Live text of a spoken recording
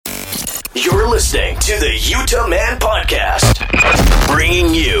You're listening to the Utah Man Podcast,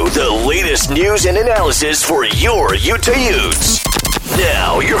 bringing you the latest news and analysis for your Utah Utes.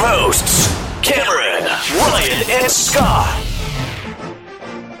 Now, your hosts, Cameron, Ryan, and Scott.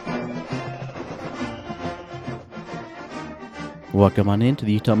 Welcome on into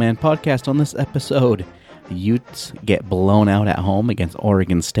the Utah Man Podcast. On this episode, the Utes get blown out at home against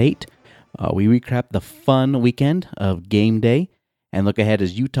Oregon State. We recap the fun weekend of game day and look ahead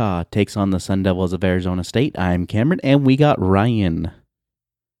as Utah takes on the Sun Devils of Arizona State. I'm Cameron, and we got Ryan.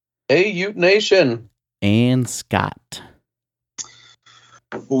 Hey, Ute Nation. And Scott.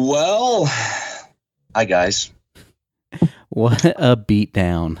 Well, hi, guys. What a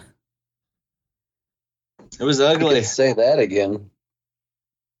beatdown. It was ugly. Say that again.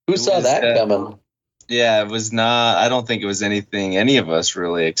 Who saw that coming? Yeah, it was not. I don't think it was anything any of us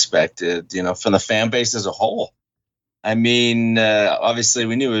really expected, from the fan base as a whole. I mean, obviously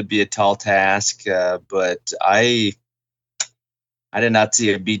we knew it would be a tall task, but I did not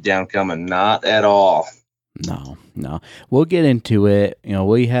see a beatdown coming. Not at all. No. We'll get into it.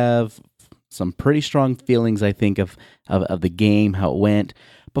 We have some pretty strong feelings, I think, of the game, how it went.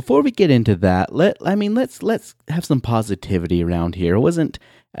 Before we get into that, let's have some positivity around here. It wasn't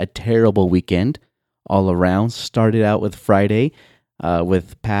a terrible weekend all around. Started out with Friday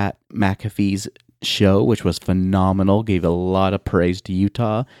with Pat McAfee's show, which was phenomenal. Gave a lot of praise to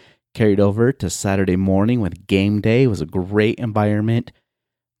Utah. Carried over to Saturday morning with game day. It was a great environment.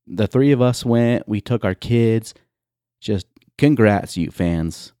 The three of us went. We took our kids. Just congrats, Ute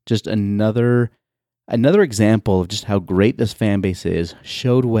fans. Just another example of just how great this fan base is.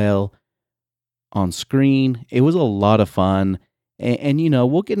 Showed well on screen. It was a lot of fun. And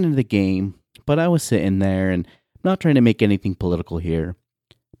we'll get into the game, but I was sitting there, and I'm not trying to make anything political here,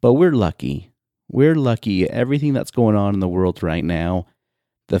 but we're lucky. We're lucky at everything that's going on in the world right now.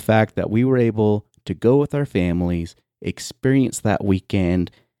 The fact that we were able to go with our families, experience that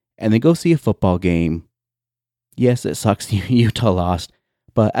weekend, and then go see a football game. Yes, it sucks Utah lost,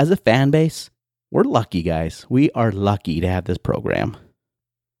 but as a fan base, we're lucky, guys. We are lucky to have this program.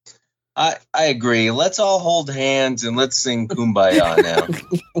 I agree. Let's all hold hands and let's sing Kumbaya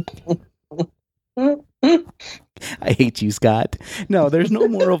now. I hate you, Scott. No, there's no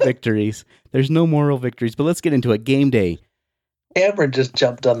moral victories. There's no moral victories, but let's get into it. Game day. Cameron just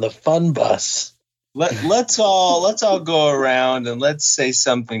jumped on the fun bus. Let's all go around and let's say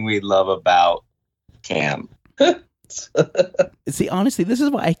something we love about Cam. See, honestly, this is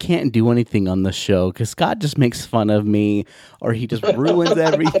why I can't do anything on the show, because Scott just makes fun of me, or he just ruins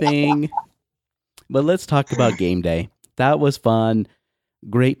everything. But let's talk about game day. That was fun.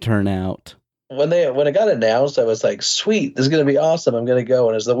 Great turnout. When it got announced, I was like, sweet, this is going to be awesome. I'm going to go.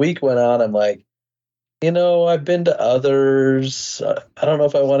 And as the week went on, I'm like, I've been to others. I don't know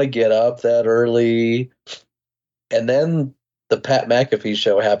if I want to get up that early. And then the Pat McAfee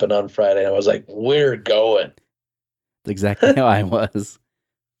show happened on Friday. And I was like, we're going. That's exactly how I was.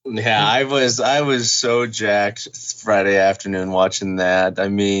 Yeah, I was so jacked Friday afternoon watching that. I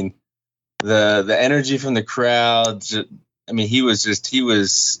mean, the energy from the crowd. I mean, he was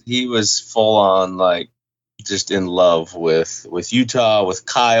full on, like, just in love with Utah, with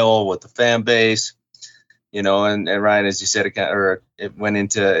Kyle, with the fan base. And Ryan, as you said, it went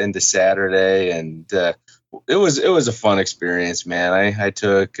into Saturday, and it was a fun experience, man. I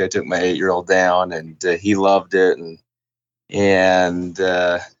took my 8-year-old down, and he loved it, and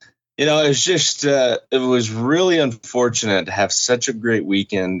it was just it was really unfortunate to have such a great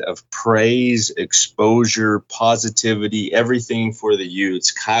weekend of praise, exposure, positivity, everything for the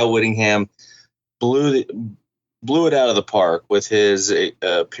Utes. Kyle Whittingham blew it out of the park with his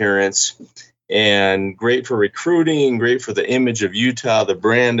appearance. And great for recruiting, great for the image of Utah, the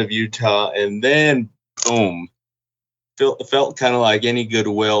brand of Utah. And then, boom, felt kind of like any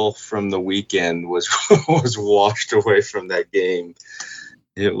goodwill from the weekend was washed away from that game.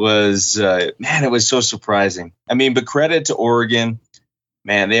 It was, it was so surprising. I mean, but credit to Oregon.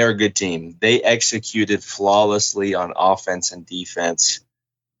 Man, they are a good team. They executed flawlessly on offense and defense.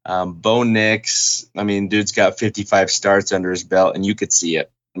 Bo Nix, dude's got 55 starts under his belt, and you could see it.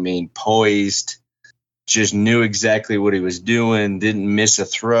 Poised, just knew exactly what he was doing, didn't miss a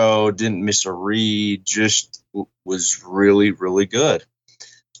throw, didn't miss a read, just was really, really good.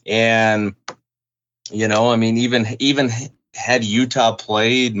 And, even had Utah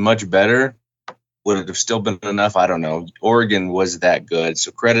played much better, would it have still been enough? I don't know. Oregon was that good,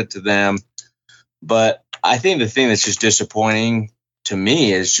 so credit to them. But I think the thing that's just disappointing to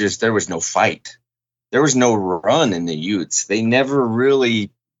me is just there was no fight. There was no run in the Utes. They never really,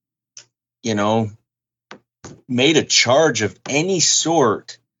 made a charge of any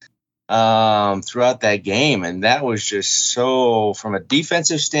sort throughout that game. And that was just so, from a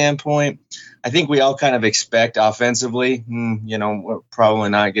defensive standpoint, I think we all kind of expect offensively, we're probably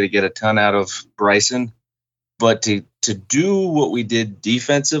not going to get a ton out of Bryson. But to do what we did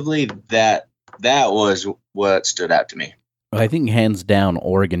defensively, that was what stood out to me. I think hands down,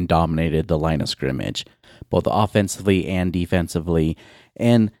 Oregon dominated the line of scrimmage, both offensively and defensively.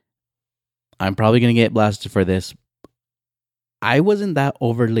 And I'm probably going to get blasted for this. I wasn't that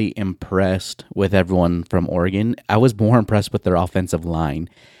overly impressed with everyone from Oregon. I was more impressed with their offensive line.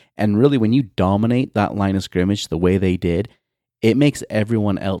 And really, when you dominate that line of scrimmage the way they did, it makes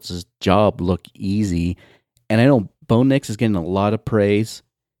everyone else's job look easy. And I know Bo Nix is getting a lot of praise.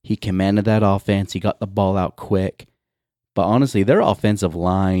 He commanded that offense. He got the ball out quick. But honestly, their offensive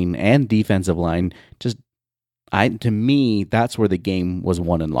line and defensive line, to me, that's where the game was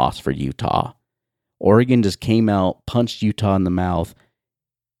won and lost for Utah. Oregon just came out, punched Utah in the mouth,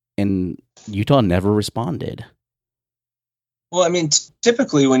 and Utah never responded. Well, I mean,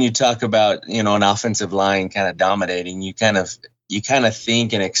 typically when you talk about, an offensive line kind of dominating, you kind of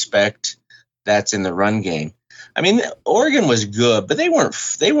think and expect that's in the run game. I mean, Oregon was good, but they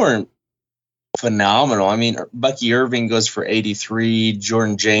weren't phenomenal. I mean, Bucky Irving goes for 83,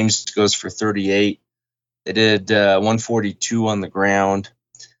 Jordan James goes for 38. They did 142 on the ground.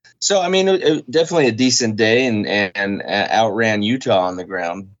 So, I mean, definitely a decent day and outran Utah on the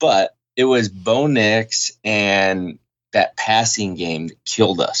ground, but it was Bo Nix and that passing game that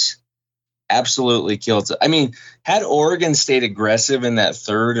killed us. Absolutely killed us. I mean, had Oregon stayed aggressive in that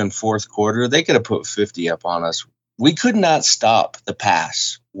third and fourth quarter, they could have put 50 up on us. We could not stop the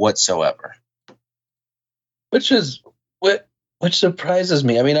pass whatsoever. Which surprises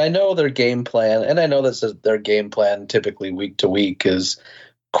me. I mean, I know their game plan, and I know their game plan typically week to week is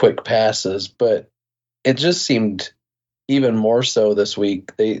quick passes, but it just seemed even more so this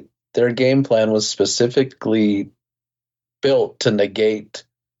week. Their game plan was specifically built to negate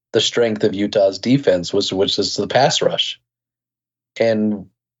the strength of Utah's defense, which is the pass rush. And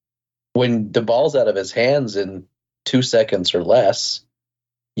when the ball's out of his hands in 2 seconds or less,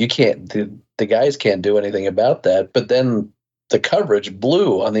 you can't. The guys can't do anything about that. But then the coverage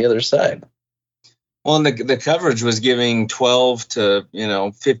blew on the other side. Well, and the coverage was giving 12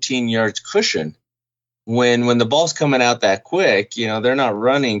 to 15 yards cushion. When the ball's coming out that quick, they're not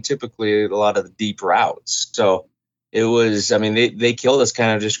running typically a lot of the deep routes. So it was, I mean, they killed us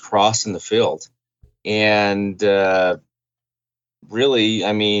kind of just crossing the field. And really,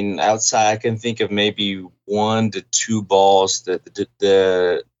 I mean, outside, I can think of maybe 1 to 2 balls that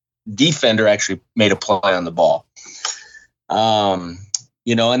the defender actually made a play on the ball.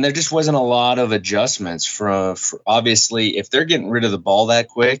 And there just wasn't a lot of adjustments for obviously, if they're getting rid of the ball that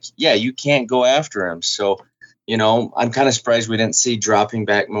quick, you can't go after them. So, I'm kind of surprised we didn't see dropping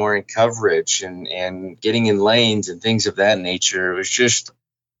back more in coverage and getting in lanes and things of that nature. It was just,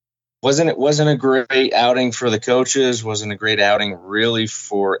 wasn't a great outing for the coaches, wasn't a great outing really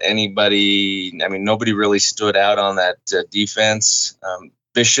for anybody. I mean, nobody really stood out on that defense.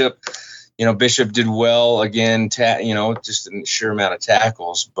 Bishop did well again, just a sheer amount of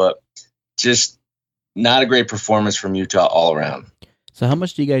tackles, but just not a great performance from Utah all around. So how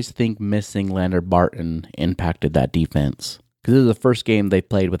much do you guys think missing Lander Barton impacted that defense? Because this is the first game they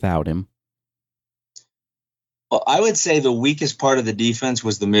played without him. Well, I would say the weakest part of the defense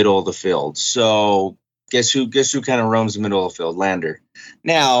was the middle of the field. So guess who kind of roams the middle of the field? Lander.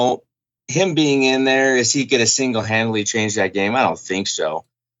 Now, him being in there, is he going to single-handedly change that game? I don't think so.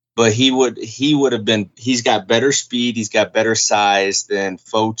 But he would have been. He's got better speed. He's got better size than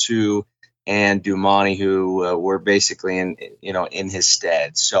Fotu and Dumani, who were basically in his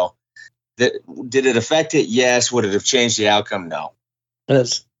stead. So, did it affect it? Yes. Would it have changed the outcome? No.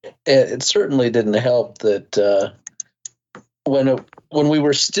 It certainly didn't help that when we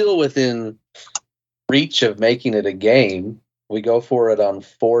were still within reach of making it a game, we go for it on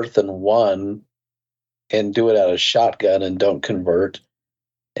 4th and 1 and do it out of shotgun and don't convert.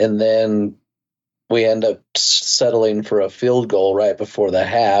 And then we end up settling for a field goal right before the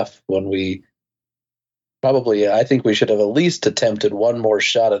half when I think we should have at least attempted one more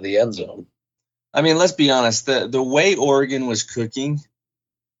shot at the end zone. I mean, let's be honest. The way Oregon was cooking,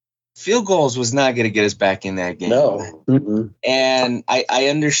 field goals was not going to get us back in that game. No. Mm-mm. And I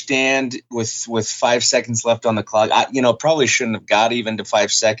understand with 5 seconds left on the clock, probably shouldn't have got even to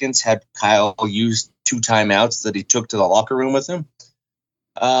 5 seconds had Kyle used 2 timeouts that he took to the locker room with him.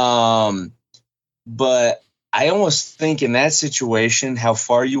 But I almost think in that situation, how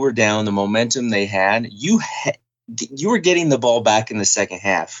far you were down, the momentum they had, you were getting the ball back in the second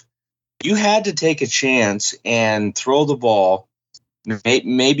half. You had to take a chance and throw the ball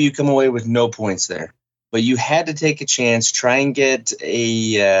Maybe you come away with no points there, but you had to take a chance, try and get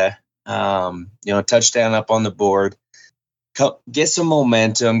a touchdown up on the board, get some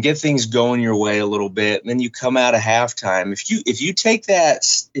momentum, get things going your way a little bit, and then you come out of halftime. If you take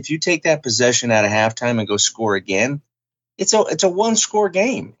that possession out of halftime and go score again, it's a one score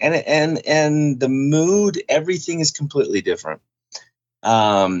game, and the mood, everything is completely different.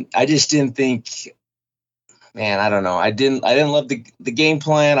 I just didn't think. Man, I don't know. I didn't love the game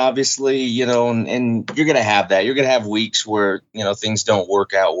plan, obviously, and you're gonna have that. You're gonna have weeks where things don't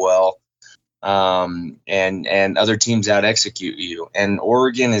work out well, and other teams out execute you. And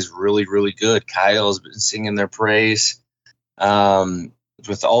Oregon is really, really good. Kyle's been singing their praise.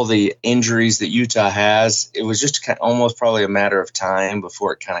 With all the injuries that Utah has, it was just almost probably a matter of time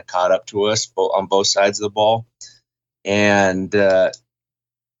before it kind of caught up to us on both sides of the ball. And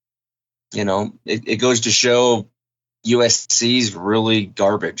it goes to show USC's really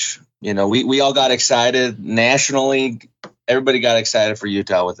garbage. We all got excited nationally. Everybody got excited for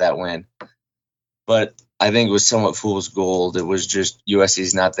Utah with that win. But I think it was somewhat fool's gold. It was just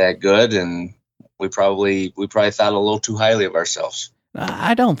USC's not that good, and we probably thought a little too highly of ourselves.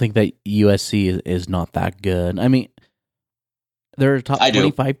 I don't think that USC is not that good. I mean, they're a top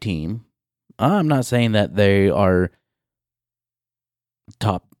 25 team. I'm not saying that they are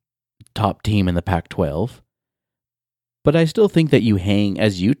top team in the Pac-12, but I still think that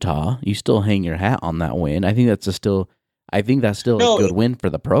as Utah, you still hang your hat on that win. I think that's still a good win for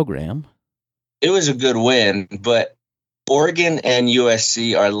the program. It was a good win, but Oregon and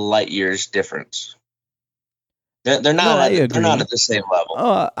USC are light years difference. They're not at the same level.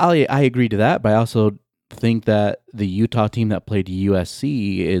 I agree to that, but I also think that the Utah team that played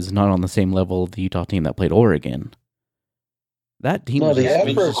USC is not on the same level of the Utah team that played Oregon. That team was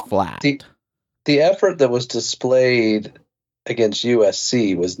just flat. The effort that was displayed against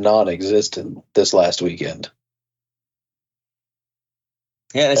USC was non-existent this last weekend.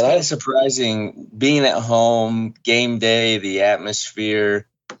 Yeah, and it's kind of surprising being at home, game day, the atmosphere.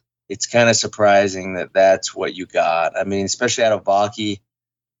 It's kind of surprising that that's what you got. I mean, especially out of Vaki.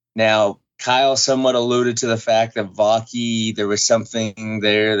 Now, Kyle somewhat alluded to the fact that Vaki, there was something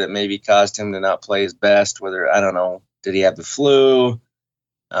there that maybe caused him to not play his best. Whether, I don't know, did he have the flu?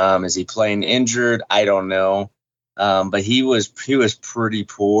 Is he playing injured? I don't know. But he was pretty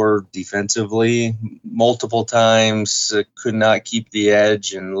poor defensively multiple times. Could not keep the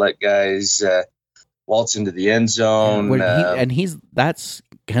edge and let guys waltz into the end zone. That's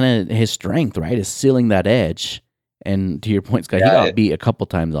kind of his strength, right? Is sealing that edge. And to your point, Scott, he got beat a couple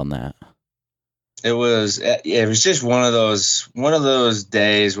times on that. It was just one of those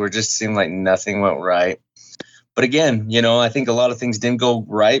days where it just seemed like nothing went right. But again, I think a lot of things didn't go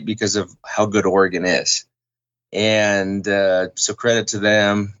right because of how good Oregon is. And so credit to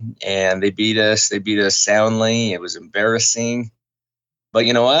them. And they beat us. They beat us soundly. It was embarrassing. But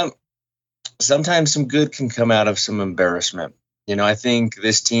you know what? Sometimes some good can come out of some embarrassment. I think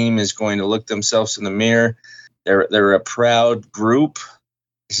this team is going to look themselves in the mirror. They're a proud group.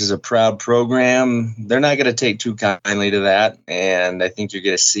 This is a proud program. They're not going to take too kindly to that. And I think you're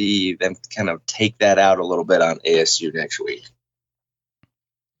going to see them kind of take that out a little bit on ASU next week.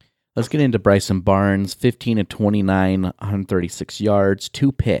 Let's get into Bryson Barnes, 15 of 29, 136 yards,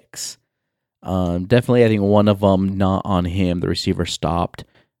 2 picks. Definitely, I think one of them not on him. The receiver stopped.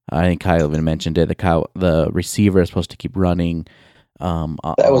 I think Kyle even mentioned it. The receiver is supposed to keep running.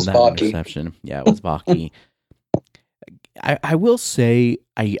 That was Vaki. Interception. Yeah, it was Vaki. I will say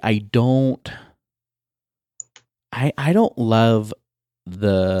I don't love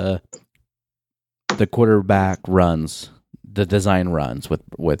the quarterback runs, the design runs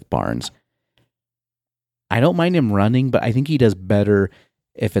with Barnes. I don't mind him running, but I think he does better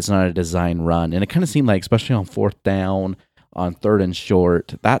if it's not a design run. And it kind of seemed like, especially on 4th down, on 3rd and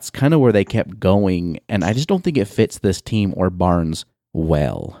short, that's kind of where they kept going. And I just don't think it fits this team or Barnes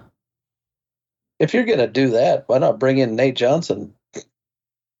well. If you're going to do that, why not bring in Nate Johnson?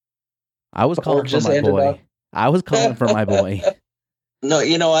 I was calling for my boy. I was calling for my boy. No,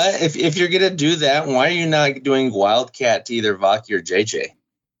 you know what? If you're going to do that, why are you not doing Wildcat to either Vaki or JJ?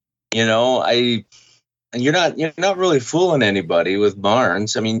 You're not really fooling anybody with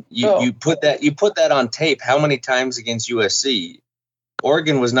Barnes. I mean, you put that on tape. How many times against USC?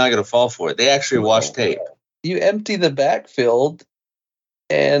 Oregon was not going to fall for it. They actually watched tape. You empty the backfield,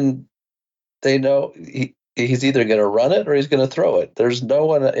 and they know he's either going to run it or he's going to throw it. There's no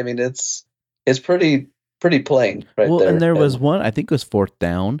one. I mean, it's pretty plain right there. Well, and there was one. I think it was 4th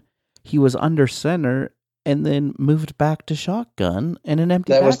down. He was under center and then moved back to shotgun and an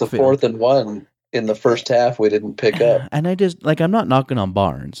empty. That backfield. was the 4th and 1. in the first half we didn't pick up. And I just, like, I'm not knocking on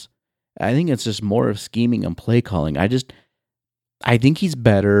Barnes. I think it's just more of scheming and play calling. I think he's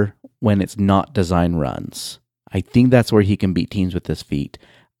better when it's not design runs. I think that's where he can beat teams with his feet.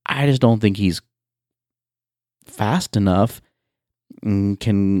 I just don't think he's fast enough and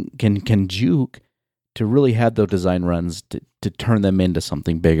can juke to really have those design runs to turn them into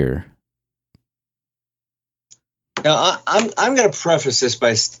something bigger. Now, I'm going to preface this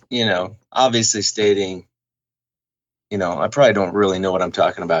by, obviously stating, I probably don't really know what I'm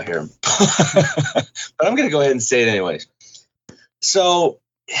talking about here, but I'm going to go ahead and say it anyways. So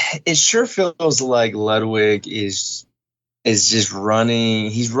it sure feels like Ludwig is just running.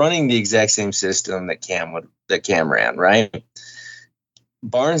 He's running the exact same system that Cam ran, right?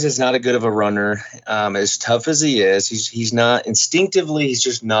 Barnes is not a good of a runner. As tough as he is, he's not instinctively. He's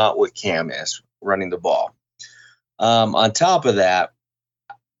just not what Cam is running the ball. On top of that,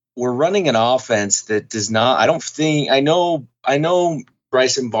 we're running an offense that does not. I know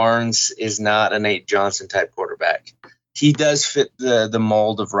Bryson Barnes is not a Nate Johnson type quarterback. He does fit the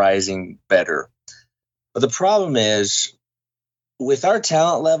mold of Rising better. But the problem is, with our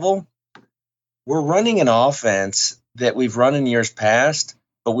talent level, we're running an offense that we've run in years past,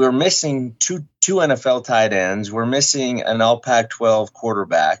 but we're missing two NFL tight ends. We're missing an all Pac-12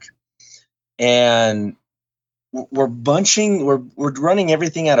 quarterback. And we're running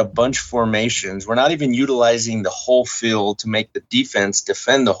everything out of bunch formations. We're not even utilizing the whole field to make the defense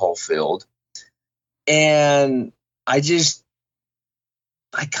defend the whole field. And I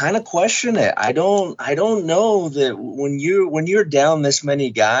kind of question it. I don't know that when you're down this many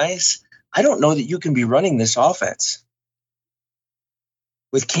guys, I don't know that you can be running this offense.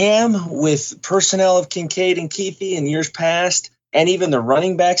 With Cam, with personnel of Kincaid and Keithy in years past, and even the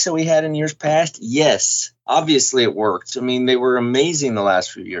running backs that we had in years past, yes, obviously it worked. I mean, they were amazing the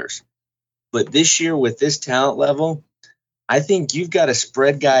last few years. But this year with this talent level, I think you've got to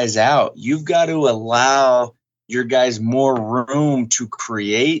spread guys out. You've got to allow your guys more room to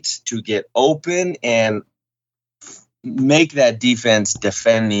create, to get open, and make that defense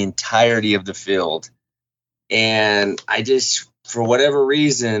defend the entirety of the field. And for whatever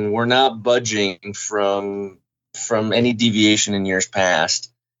reason, we're not budging from any deviation in years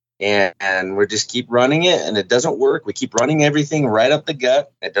past. And we just keep running it, and it doesn't work. We keep running everything right up the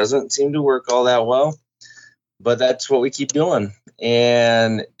gut. It doesn't seem to work all that well, but that's what we keep doing.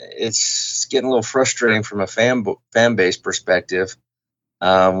 And it's getting a little frustrating from a fan base perspective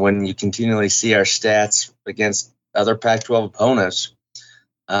when you continually see our stats against other Pac-12 opponents.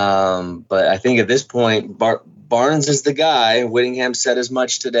 But I think at this point, Barnes is the guy. Whittingham said as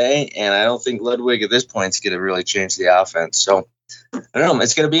much today, and I don't think Ludwig at this point is going to really change the offense. So I don't know.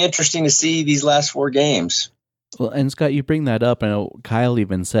 It's going to be interesting to see these last 4 games. Well, and Scott, you bring that up. I know Kyle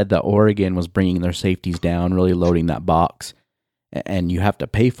even said that Oregon was bringing their safeties down, really loading that box, and you have to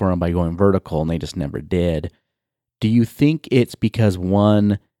pay for them by going vertical, and they just never did. Do you think it's because,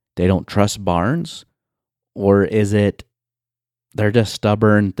 one, they don't trust Barnes, or is it they're just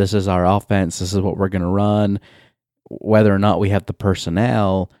stubborn? This is our offense. This is what we're going to run, whether or not we have the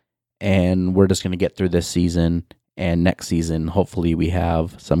personnel, and we're just going to get through this season. And next season, hopefully, we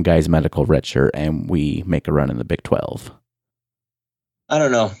have some guys medical redshirt and we make a run in the Big 12. I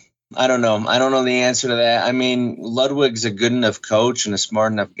don't know. I don't know the answer to that. I mean, Ludwig's a good enough coach and a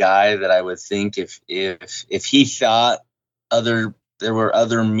smart enough guy that I would think if he thought there were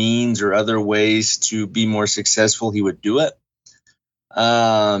other means or other ways to be more successful, he would do it.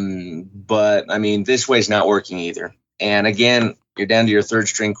 But I mean, this way's not working either. And again, you're down to your third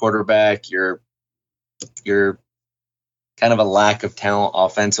string quarterback. You're kind of a lack of talent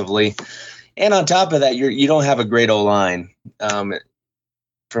offensively. And on top of that, you don't have a great O-line.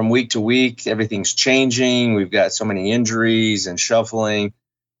 From week to week, everything's changing. We've got so many injuries and shuffling.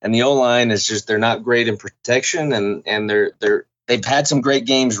 And the O-line is just, they're not great in protection, and they've had some great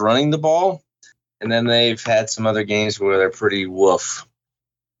games running the ball, and then they've had some other games where they're pretty woof.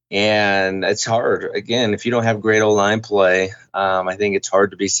 And it's hard. Again, if you don't have great O-line play, I think it's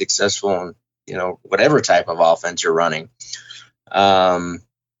hard to be successful in, whatever type of offense you're running. But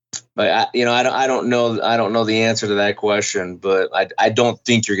I don't know the answer to that question, but I don't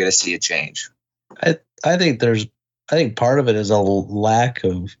think you're going to see a change. I think part of it is a lack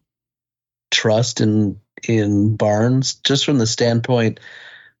of trust in Barnes, just from the standpoint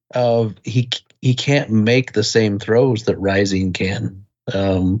of he can't make the same throws that Rising can.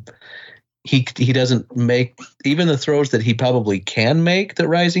 He doesn't make even the throws that he probably can make that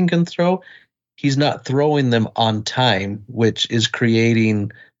Rising can throw. He's not throwing them on time, which is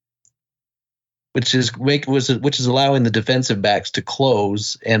allowing the defensive backs to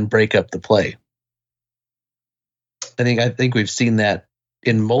close and break up the play. I think we've seen that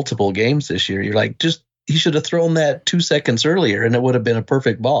in multiple games this year. You're like, he should have thrown that 2 seconds earlier, and it would have been a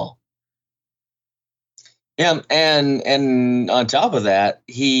perfect ball. Yeah, and on top of that,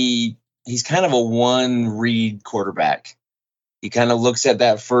 he's kind of a one-read quarterback. He kind of looks at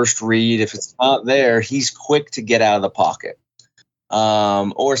that first read. If it's not there, he's quick to get out of the pocket.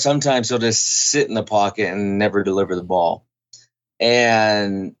 Or sometimes he'll just sit in the pocket and never deliver the ball.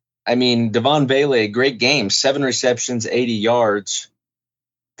 And, I mean, Devon Bailey, great game, 7 receptions, 80 yards.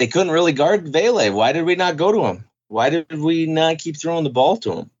 They couldn't really guard Bailey. Why did we not go to him? Why did we not keep throwing the ball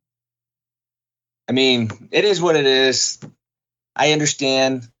to him? I mean, it is what it is. I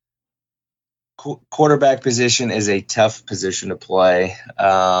understand quarterback position is a tough position to play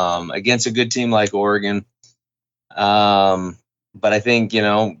against a good team like Oregon. But I think,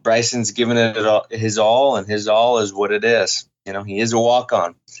 Bryson's given it his all, and his all is what it is. He is a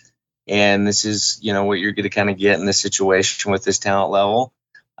walk-on. And this is, what you're going to kind of get in this situation with this talent level.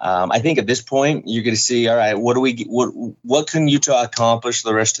 I think at this point, you're going to see, all right, what can Utah accomplish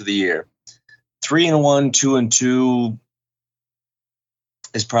the rest of the year? 3-1, 2-2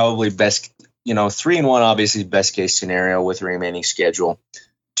 is probably best. 3-1 obviously best case scenario with the remaining schedule.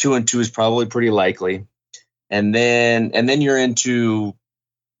 2-2 is probably pretty likely, and then you're into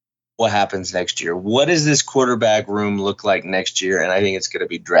what happens next year. What does this quarterback room look like next year? And I think it's going to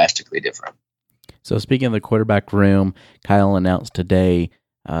be drastically different. So speaking of the quarterback room, Kyle announced today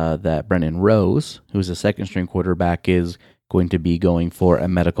that Brennan Rose, who's a second-string quarterback, is going to be going for a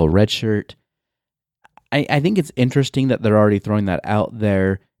medical redshirt. I think it's interesting that they're already throwing that out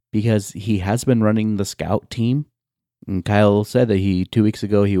there because he has been running the scout team. And Kyle said that 2 weeks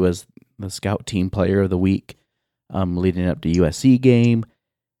ago he was the scout team player of the week leading up to USC game.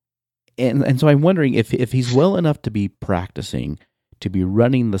 And so I'm wondering if he's well enough to be practicing, to be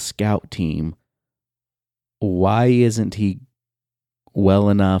running the scout team, why isn't he well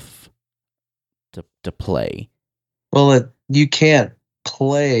enough to play? Well, you can't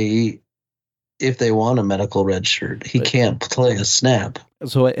play if they want a medical red shirt. He can't play a snap.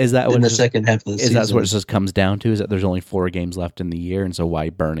 So is that in the second half of the season? Is that what it just comes down to? Is that there's only 4 games left in the year, and so why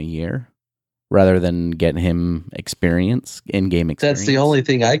burn a year rather than get him in-game experience? That's the only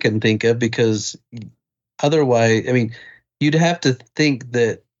thing I can think of, because otherwise, I mean, you'd have to think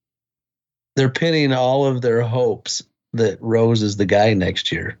that they're pinning all of their hopes that Rose is the guy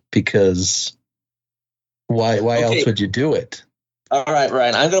next year, because why else would you do it? All right,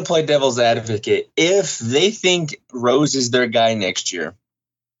 Ryan, I'm going to play devil's advocate. If they think Rose is their guy next year,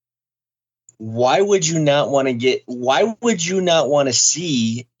 why would you not want to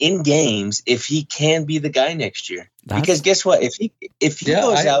see in games if he can be the guy next year? Because guess what? If he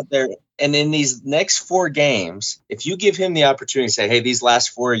goes out there and in these next 4 games, if you give him the opportunity to say, hey, these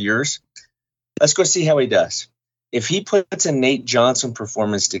last 4 years, let's go see how he does. If he puts a Nate Johnson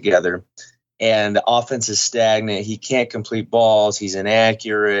performance together and the offense is stagnant, he can't complete balls, he's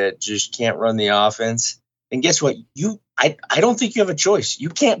inaccurate, just can't run the offense, and guess what? I don't think you have a choice. You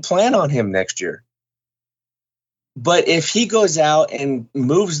can't plan on him next year. But if he goes out and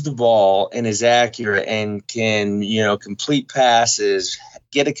moves the ball and is accurate and can, complete passes,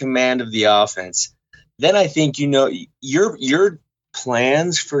 get a command of the offense, then I think, your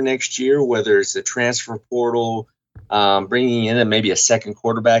plans for next year, whether it's the transfer portal, bringing in maybe a second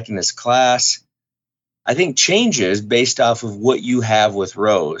quarterback in this class, I think changes based off of what you have with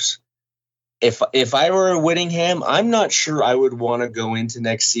Rose. If I were Whittingham, I'm not sure I would want to go into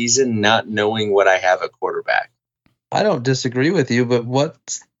next season not knowing what I have at quarterback. I don't disagree with you, but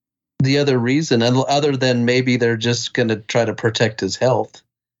what's the other reason other than maybe they're just going to try to protect his health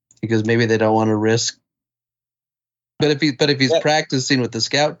because maybe they don't want to risk? But if he's practicing with the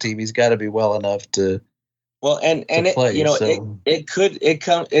scout team, he's got to be well enough to. Well, and play, it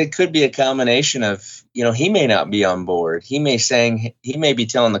could be a combination of, he may not be on board. He may be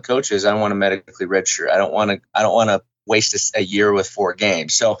telling the coaches, I want a medically redshirt. I don't want to waste a year with 4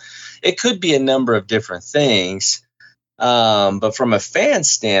 games. So it could be a number of different things. But from a fan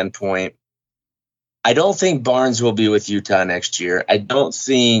standpoint, I don't think Barnes will be with Utah next year. I don't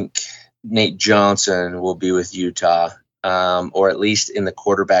think Nate Johnson will be with Utah, or at least in the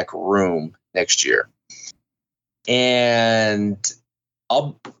quarterback room next year. And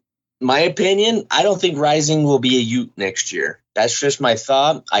my opinion, I don't think Rising will be a Ute next year. That's just my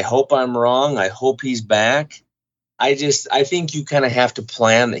thought. I hope I'm wrong. I hope he's back. I think you kind of have to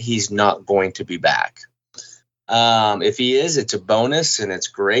plan that he's not going to be back. If he is, it's a bonus and it's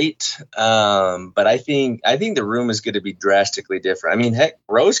great. But I think the room is going to be drastically different. I mean, heck,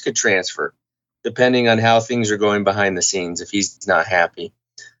 Rose could transfer depending on how things are going behind the scenes if he's not happy.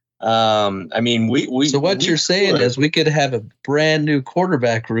 I mean, we. So what you're saying is we could have a brand new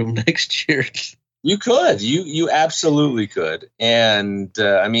quarterback room next year. You could. You absolutely could. And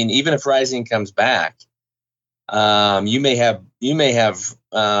I mean, even if Rising comes back, you may have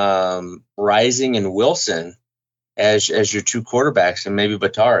Rising and Wilson as your two quarterbacks, and maybe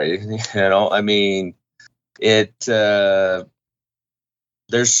Batari. You know, I mean,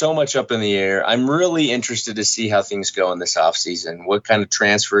 there's so much up in the air. I'm really interested to see how things go in this offseason, what kind of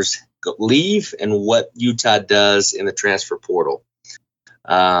transfers leave and what Utah does in the transfer portal.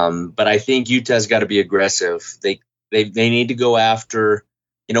 But I think Utah's got to be aggressive. They need to go after,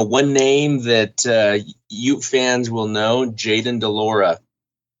 one name that Ute fans will know, Jaden DeLora.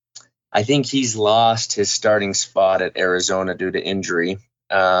 I think he's lost his starting spot at Arizona due to injury,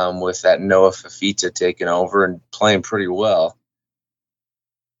 with that Noah Fafita taking over and playing pretty well.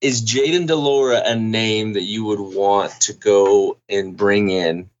 Is Jaden DeLora a name that you would want to go and bring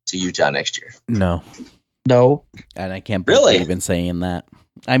in to Utah next year? No. No. And I can't Really? believe in saying that.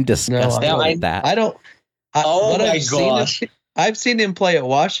 I'm disgusted No, with that. I don't. Oh my gosh. I've seen him play at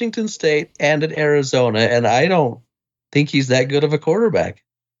Washington State and at Arizona, and I don't think he's that good of a quarterback.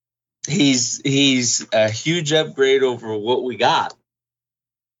 He's a huge upgrade over what we got.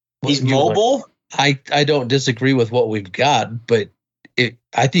 He's mobile. I don't disagree with what we've got, but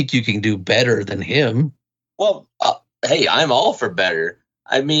I think you can do better than him. Well, hey, I'm all for better.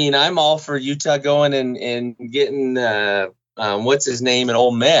 I mean, I'm all for Utah going and getting what's his name at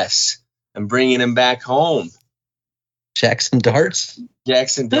Ole Miss and bringing him back home. Jackson Dart.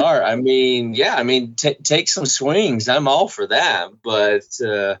 I mean, yeah. I mean, take some swings. I'm all for that. But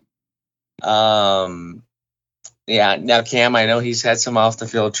yeah. Now, Cam, I know he's had some off the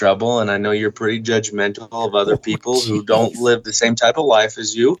field trouble, and I know you're pretty judgmental of other people who don't live the same type of life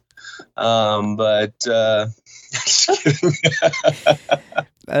as you. But just kidding.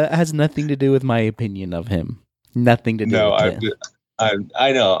 It has nothing to do with my opinion of him. Nothing to do with it.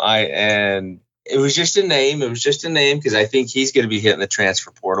 I know. And it was just a name. It was just a name because I think he's going to be hitting the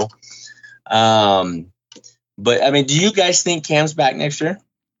transfer portal. But I mean, do you guys think Cam's back next year?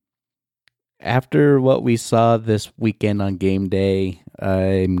 After what we saw this weekend on game day,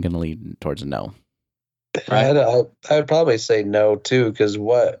 I'm going to lean towards a no. Right. I would probably say no too, because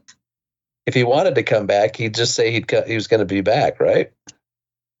if he wanted to come back, he'd just say he was going to be back, right?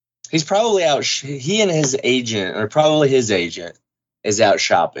 He's probably out. He and his agent, or probably his agent, is out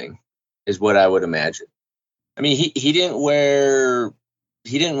shopping, is what I would imagine. I mean, he didn't wear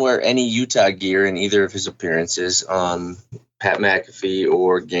any Utah gear in either of his appearances on Pat McAfee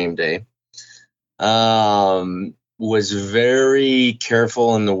or game day. Was very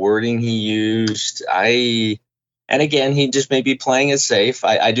careful in the wording he used. And again, he just may be playing it safe.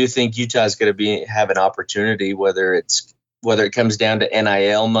 I do think Utah is going to have an opportunity, whether it comes down to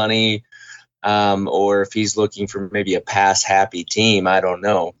NIL money, or if he's looking for maybe a pass happy team. I don't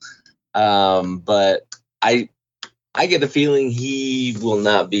know. But I get the feeling he will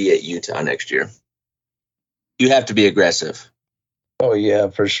not be at Utah next year. You have to be aggressive. Oh yeah,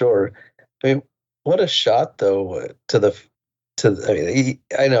 for sure. I mean, what a shot though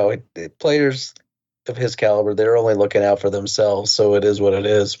I know players of his caliber, they're only looking out for themselves, so it is what it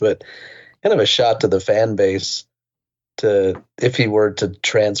is, but kind of a shot to the fan base if he were to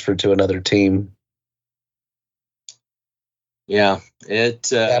transfer to another team. Yeah,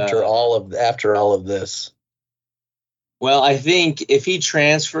 after all of this. Well, I think if he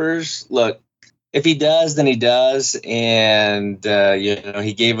transfers, look, if he does, then he does. And,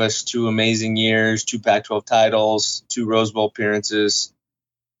 he gave us 2 amazing years, 2 Pac-12 titles, 2 Rose Bowl appearances.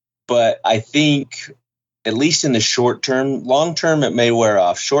 But I think, at least in the short term, long term, it may wear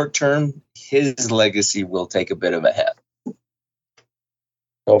off. Short term, his legacy will take a bit of a hit.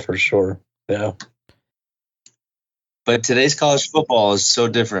 Oh, for sure. Yeah. But today's college football is so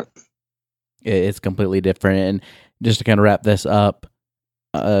different. It's completely different. And just to kind of wrap this up,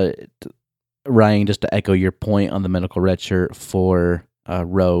 Ryan, just to echo your point on the medical red shirt for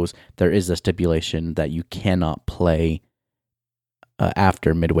Rose, there is a stipulation that you cannot play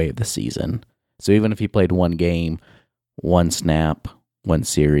after midway of the season. So even if he played 1 game, 1 snap, 1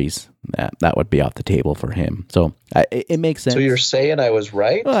 series, that would be off the table for him. So it makes sense. So you're saying I was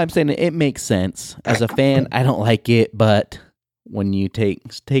right? Well, I'm saying it makes sense. As a fan, I don't like it, but when you take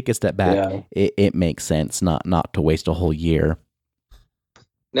a step back, it makes sense not to waste a whole year.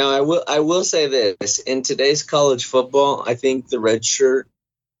 Now, I will say this. In today's college football, I think the red shirt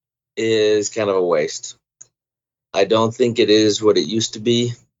is kind of a waste. I don't think it is what it used to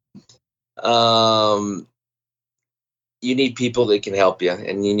be. You need people that can help you,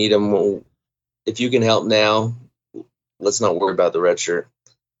 and you need them. If you can help now, let's not worry about the red shirt.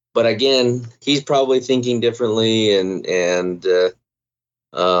 But again, he's probably thinking differently, and there's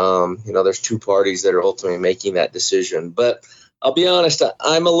two parties that are ultimately making that decision. But I'll be honest,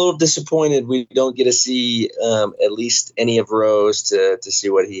 I'm a little disappointed we don't get to see at least any of Rose to see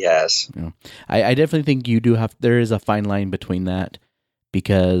what he has. Yeah. I definitely think there is a fine line between that,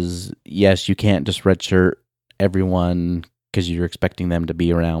 because yes, you can't just redshirt everyone because you're expecting them to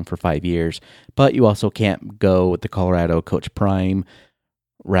be around for 5 years, but you also can't go with the Colorado Coach Prime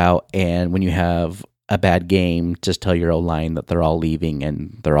route, and when you have a bad game, just tell your O-line that they're all leaving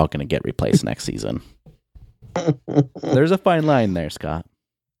and they're all going to get replaced next season. There's a fine line there, Scott.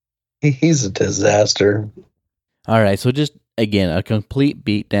 He's a disaster. All right, so just, again, a complete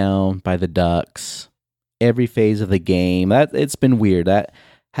beatdown by the Ducks. Every phase of the game. It's been weird. That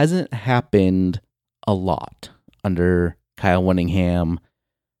hasn't happened a lot under Kyle Whittingham.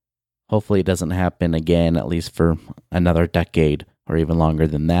 Hopefully it doesn't happen again, at least for another decade or even longer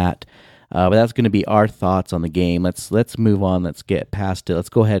than that. But that's going to be our thoughts on the game. Let's move on. Let's get past it. Let's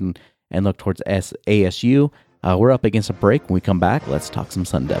go ahead and look towards ASU. We're up against a break. When we come back, let's talk some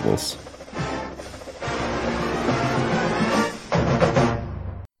Sun Devils.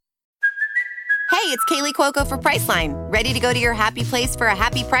 Hey, it's Kaylee Cuoco for Priceline. Ready to go to your happy place for a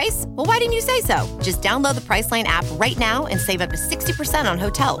happy price? Well, why didn't you say so? Just download the Priceline app right now and save up to 60% on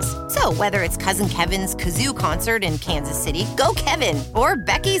hotels. So whether it's Cousin Kevin's Kazoo Concert in Kansas City, go Kevin, or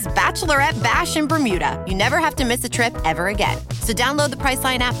Becky's Bachelorette Bash in Bermuda, you never have to miss a trip ever again. So download the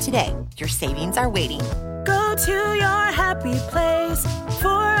Priceline app today. Your savings are waiting. Go to your happy place for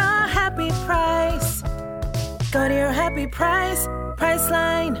a happy price. Go to your happy price,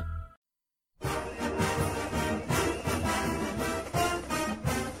 Priceline.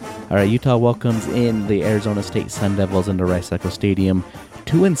 All right, Utah welcomes in the Arizona State Sun Devils into Rice-Echo Stadium,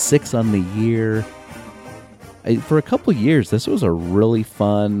 2-6 on the year. For a couple years, this was a really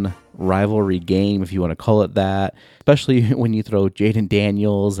fun rivalry game, if you want to call it that, especially when you throw Jaden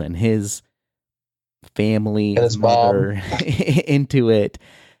Daniels and his family, and his mother, into it.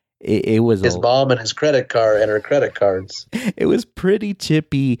 It was his mom and his credit card and her credit cards. It was pretty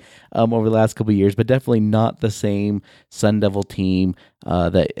chippy over the last couple of years, but definitely not the same Sun Devil team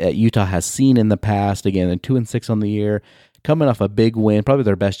that Utah has seen in the past. Again, 2-6 on the year, coming off a big win, probably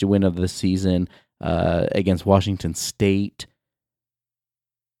their best win of the season against Washington State.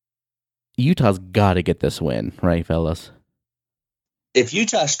 Utah's got to get this win, right, fellas? If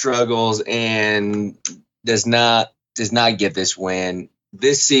Utah struggles and does not get this win,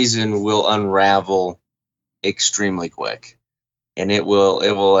 this season will unravel extremely quick, and it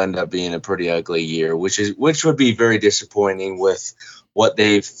will end up being a pretty ugly year, which would be very disappointing with what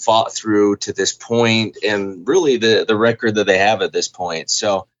they've fought through to this point and really the record that they have at this point.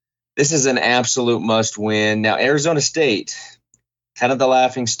 So this is an absolute must win. Now, Arizona State, kind of the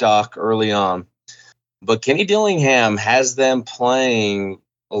laughing stock early on, but Kenny Dillingham has them playing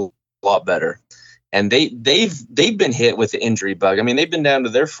a lot better. And they've been hit with the injury bug. I mean, they've been down to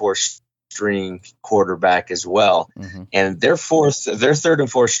their fourth string quarterback as well. Mm-hmm. And their third and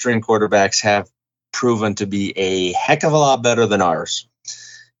fourth string quarterbacks have proven to be a heck of a lot better than ours.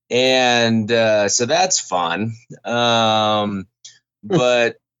 And so that's fun. But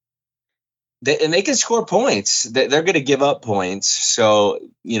they can score points. They're going to give up points. So,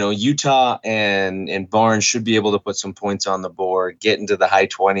 Utah and Barnes should be able to put some points on the board, get into the high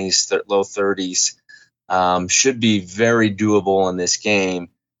 20s, low 30s. Should be very doable in this game.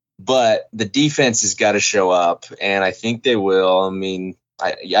 But the defense has got to show up, and I think they will. I mean,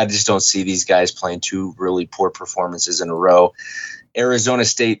 I just don't see these guys playing two really poor performances in a row. Arizona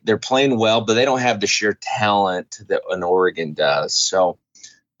State, they're playing well, but they don't have the sheer talent that an Oregon does. So,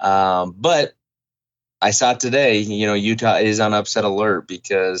 but I saw today, Utah is on upset alert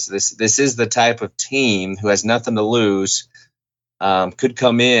because this is the type of team who has nothing to lose, could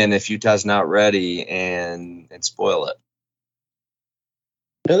come in if Utah's not ready and spoil it.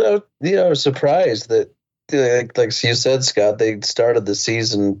 I was surprised that, like you said, Scott, they started the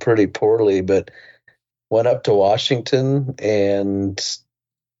season pretty poorly, but went up to Washington and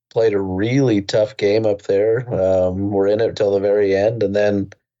played a really tough game up there. We're in it till the very end, and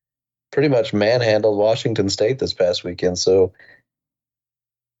then pretty much manhandled Washington State this past weekend. So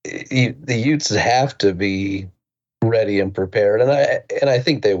the Utes have to be ready and prepared, and I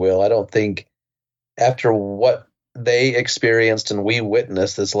think they will. I don't think after what they experienced and we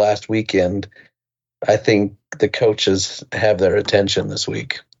witnessed this last weekend, I think the coaches have their attention this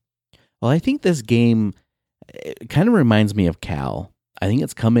week. Well, I think this game kind of reminds me of Cal. I think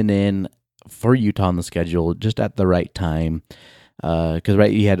it's coming in for Utah on the schedule just at the right time.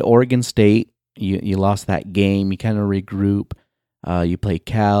 Because you had Oregon State, you lost that game, you kind of regroup. You play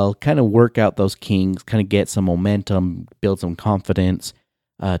Cal, kind of work out those Kings, kind of get some momentum, build some confidence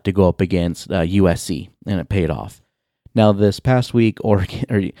to go up against USC, and it paid off. Now, this past week,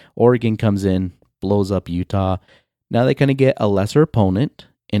 Oregon comes in, blows up Utah. Now they kind of get a lesser opponent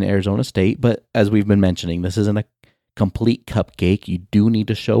in Arizona State, but as we've been mentioning, this isn't a complete cupcake. You do need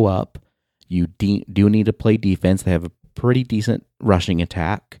to show up. You do need to play defense. They have a pretty decent rushing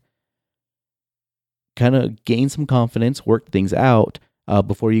attack. Kind of gain some confidence, work things out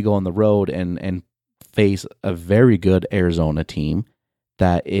before you go on the road and face a very good Arizona team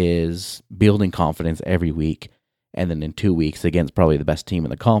that is building confidence every week. And then in 2 weeks against probably the best team in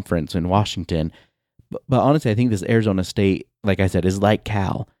the conference in Washington. But honestly, I think this Arizona State, like I said, is like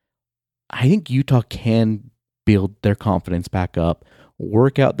Cal. I think Utah can build their confidence back up,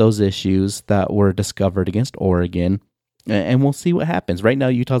 work out those issues that were discovered against Oregon, and we'll see what happens. Right now,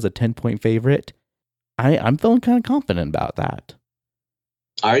 Utah's a 10-point favorite. I'm feeling kind of confident about that.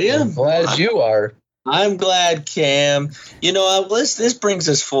 Are you? I'm glad you are. I'm glad, Cam. You know, this brings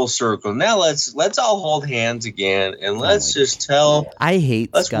us full circle. Now let's all hold hands again, and let's just tell. I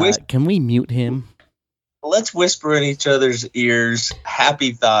hate Scott. Can we mute him? Let's whisper in each other's ears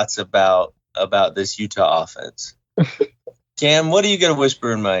happy thoughts about this Utah offense. Cam, what are you gonna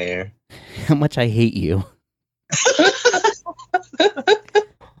whisper in my ear? How much I hate you.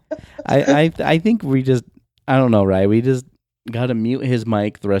 I think I don't know, right? We just got to mute his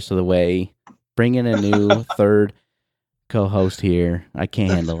mic the rest of the way. Bring in a new third co-host here. I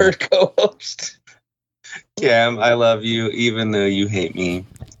can't handle it. Third co-host. Cam, I love you even though you hate me.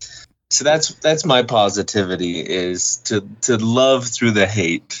 So that's my positivity, is to love through the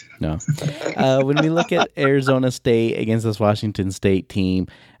hate. No. When we look at Arizona State against this Washington State team,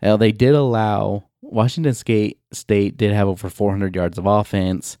 they did allow Washington State did have over 400 yards of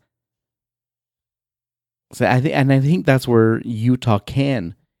offense. So I think that's where Utah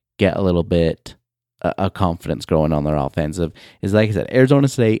can get a little bit of confidence growing on their offensive. Is like I said, Arizona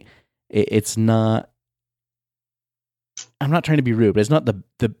State. It's not. I'm not trying to be rude, but it's not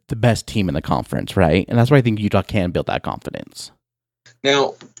the best team in the conference, right? And that's why I think Utah can build that confidence.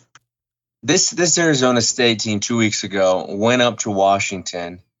 Now, this Arizona State team 2 weeks ago went up to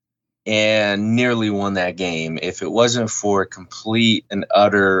Washington and nearly won that game. If it wasn't for complete and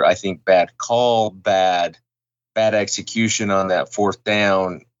utter, I think, bad call, bad execution on that fourth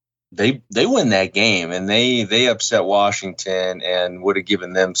down, they win that game, and they upset Washington and would have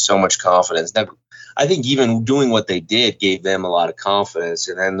given them so much confidence. Now, I think even doing what they did gave them a lot of confidence,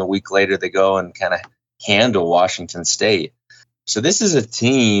 and then the week later they go and kind of handle Washington State. So this is a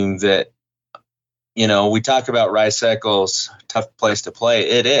team that, you know, we talk about Rice-Eccles, tough place to play.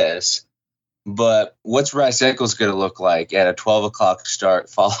 It is. But what's Rice-Eccles going to look like at a 12 o'clock start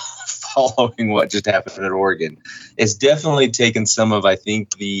following what just happened at Oregon? It's definitely taken some of, I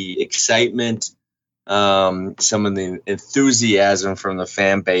think, the excitement, some of the enthusiasm from the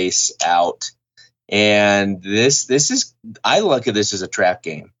fan base out. And this is, I look at this as a trap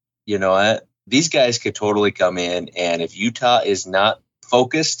game. You know, these guys could totally come in, and if Utah is not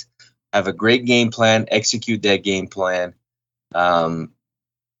focused, have a great game plan, execute that game plan,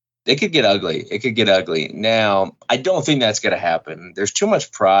 it could get ugly. It could get ugly. Now, I don't think that's going to happen. There's too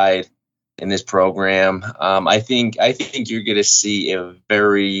much pride in this program. I think you're going to see a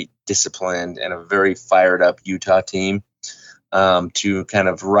very disciplined and a very fired up Utah team to kind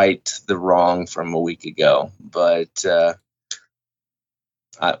of right the wrong from a week ago. But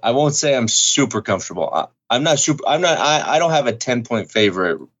I won't say I'm super comfortable. I don't have a 10-point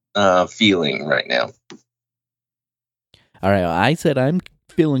favorite feeling right now. All right. I said I'm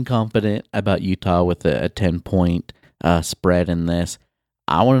feeling confident about Utah with a 10-point spread in this.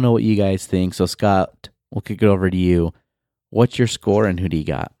 I want to know what you guys think. So, Scott, we'll kick it over to you. What's your score and who do you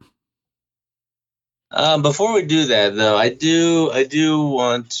got? Before we do that, though, I do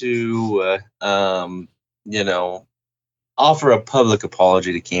want to, offer a public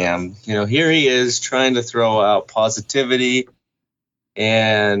apology to Cam. You know, here he is trying to throw out positivity,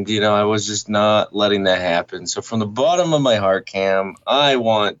 and, you know, I was just not letting that happen. So from the bottom of my heart, Cam, I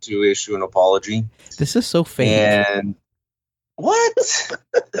want to issue an apology. This is so fake. And what?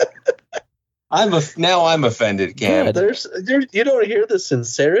 I'm offended, Cam. Yeah, you don't hear the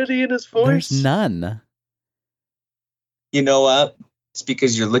sincerity in his voice? There's none. You know what? It's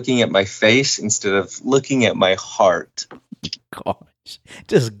because you're looking at my face instead of looking at my heart. Gosh,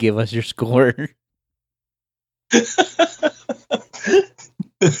 just give us your score.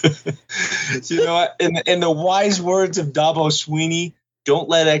 You know what? In the wise words of Dabo Sweeney, don't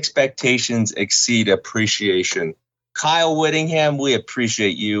let expectations exceed appreciation. Kyle Whittingham, we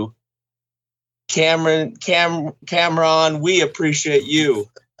appreciate you. Cameron, we appreciate you.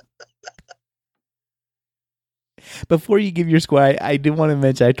 Before you give your score, I do want to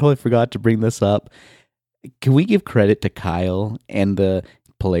mention, I totally forgot to bring this up. Can we give credit to Kyle and the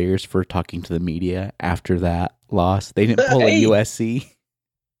players for talking to the media after that loss? They didn't pull a USC.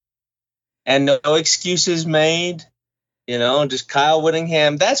 And no excuses made. Just Kyle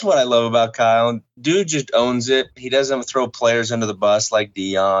Whittingham. That's what I love about Kyle. Dude just owns it. He doesn't throw players under the bus like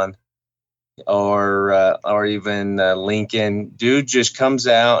Dion or even Lincoln. Dude just comes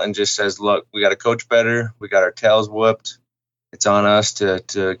out and just says, look, we got to coach better. We got our tails whooped. It's on us to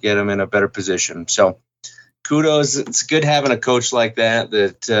get them in a better position. So kudos. It's good having a coach like that.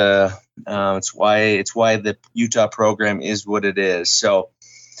 It's why the Utah program is what it is. So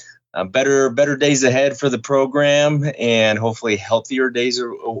better days ahead for the program, and hopefully healthier days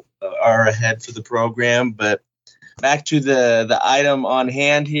are ahead for the program. But back to the item on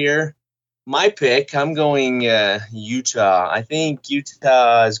hand here. My pick, I'm going Utah. I think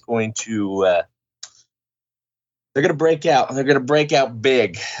Utah is going to they're going to break out. They're going to break out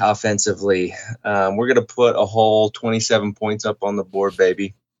big offensively. We're going to put a whole 27 points up on the board,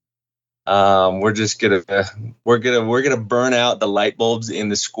 baby. We're gonna burn out the light bulbs in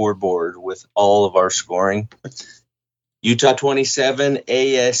the scoreboard with all of our scoring. Utah 27,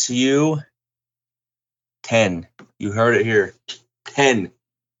 ASU 10. You heard it here. 10. We're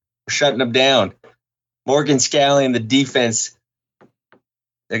shutting them down. Morgan Scalley and the defense.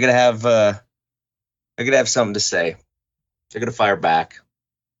 They're gonna have something to say. They're gonna fire back.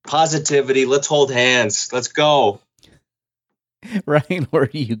 Positivity. Let's hold hands. Let's go. Ryan, where are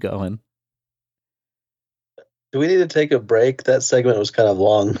you going? Do we need to take a break? That segment was kind of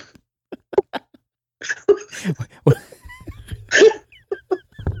long.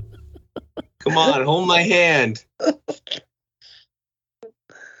 Come on, hold my hand.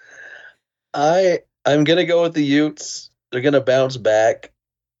 I'm gonna go with the Utes. They're gonna bounce back.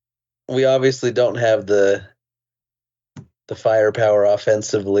 We obviously don't have the firepower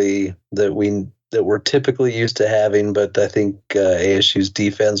offensively that we're typically used to having, but I think ASU's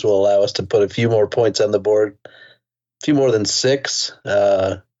defense will allow us to put a few more points on the board, a few more than 6.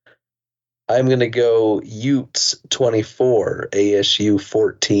 I'm going to go Utes 24, ASU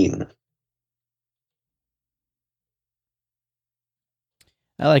 14.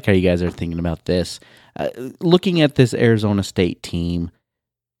 I like how you guys are thinking about this. Looking at this Arizona State team,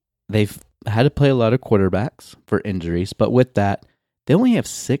 they've had to play a lot of quarterbacks for injuries, but with that, they only have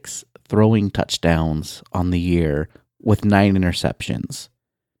 6 throwing touchdowns on the year with 9 interceptions.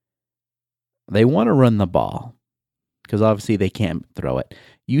 They want to run the ball because obviously they can't throw it.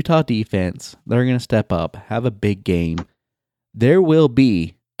 Utah defense, they're going to step up, have a big game. There will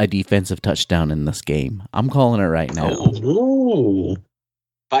be a defensive touchdown in this game. I'm calling it right now. Ooh.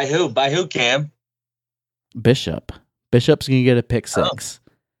 By who? By who, Cam? Bishop. Bishop's going to get a pick 6.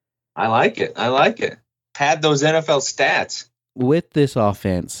 I like it. Pad those NFL stats. With this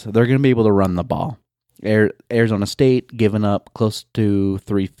offense, they're going to be able to run the ball. Arizona State giving up close to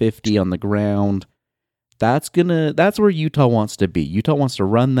 350 on the ground. That's where Utah wants to be. Utah wants to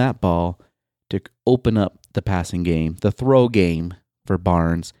run that ball to open up the passing game, the throw game for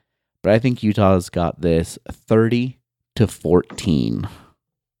Barnes. But I think Utah's got this 30-14.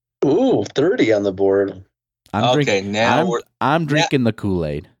 Ooh, 30 on the board. I'm drinking the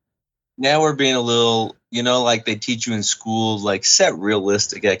Kool-Aid. Now we're being a little, like they teach you in school, like set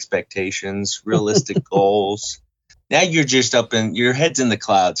realistic expectations, realistic goals. Now you're just your head's in the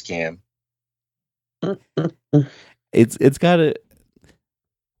clouds, Cam. It's got to,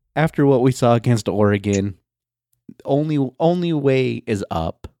 after what we saw against Oregon, only way is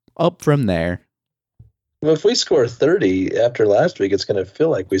up from there. Well, if we score 30 after last week, it's going to feel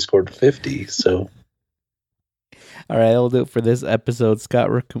like we scored 50. So, all right, that'll do it for this episode. Scott,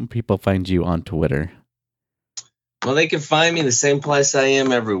 where can people find you on Twitter? Well, they can find me the same place I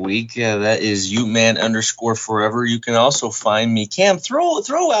am every week. That is Uteman_forever. You can also find me. Cam, throw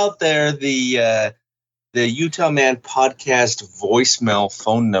out there the Utah Man podcast voicemail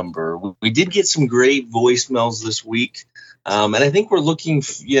phone number. We did get some great voicemails this week. And I think we're looking,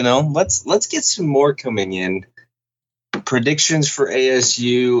 let's get some more coming in. Predictions for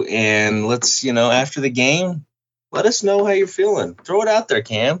ASU, and let's, after the game, let us know how you're feeling. Throw it out there,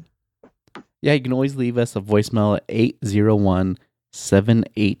 Cam. Yeah, you can always leave us a voicemail at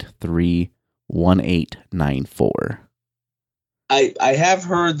 801-783-1894. I have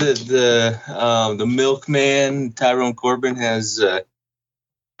heard that the milkman Tyrone Corbin is a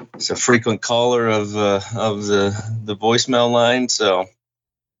frequent caller of the voicemail line, so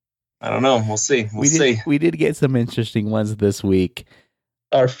I don't know. We'll see. We did get some interesting ones this week.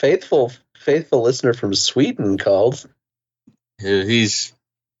 our faithful listener from Sweden called. He's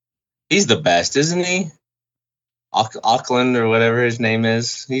the best, isn't he? Auckland or whatever his name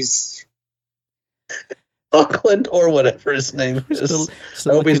is. He's Auckland or whatever his name is.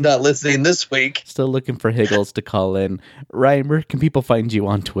 I hope he's not listening this week. Still looking for Higgles to call in. Ryan, where can people find you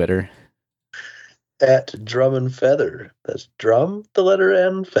on Twitter? At Drum and Feather. That's drum, the letter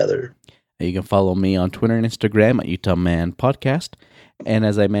N, feather. You can follow me on Twitter and Instagram at Utah Man Podcast. And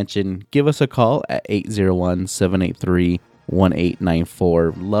as I mentioned, give us a call at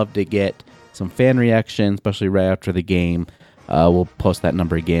 801-783-1894. Love to get some fan reaction, especially right after the game. We'll post that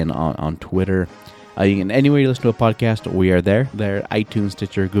number again on Twitter. You can anywhere you listen to a podcast, we are there. There, iTunes,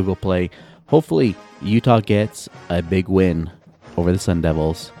 Stitcher, Google Play. Hopefully, Utah gets a big win over the Sun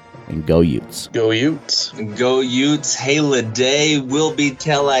Devils. And go Utes. Go Utes. Go Utes. Hail day will be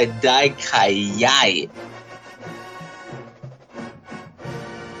till I die. Kayai.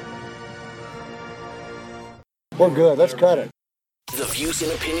 We're good. Let's cut it. The views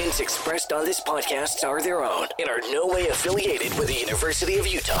and opinions expressed on this podcast are their own and are no way affiliated with the University of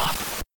Utah.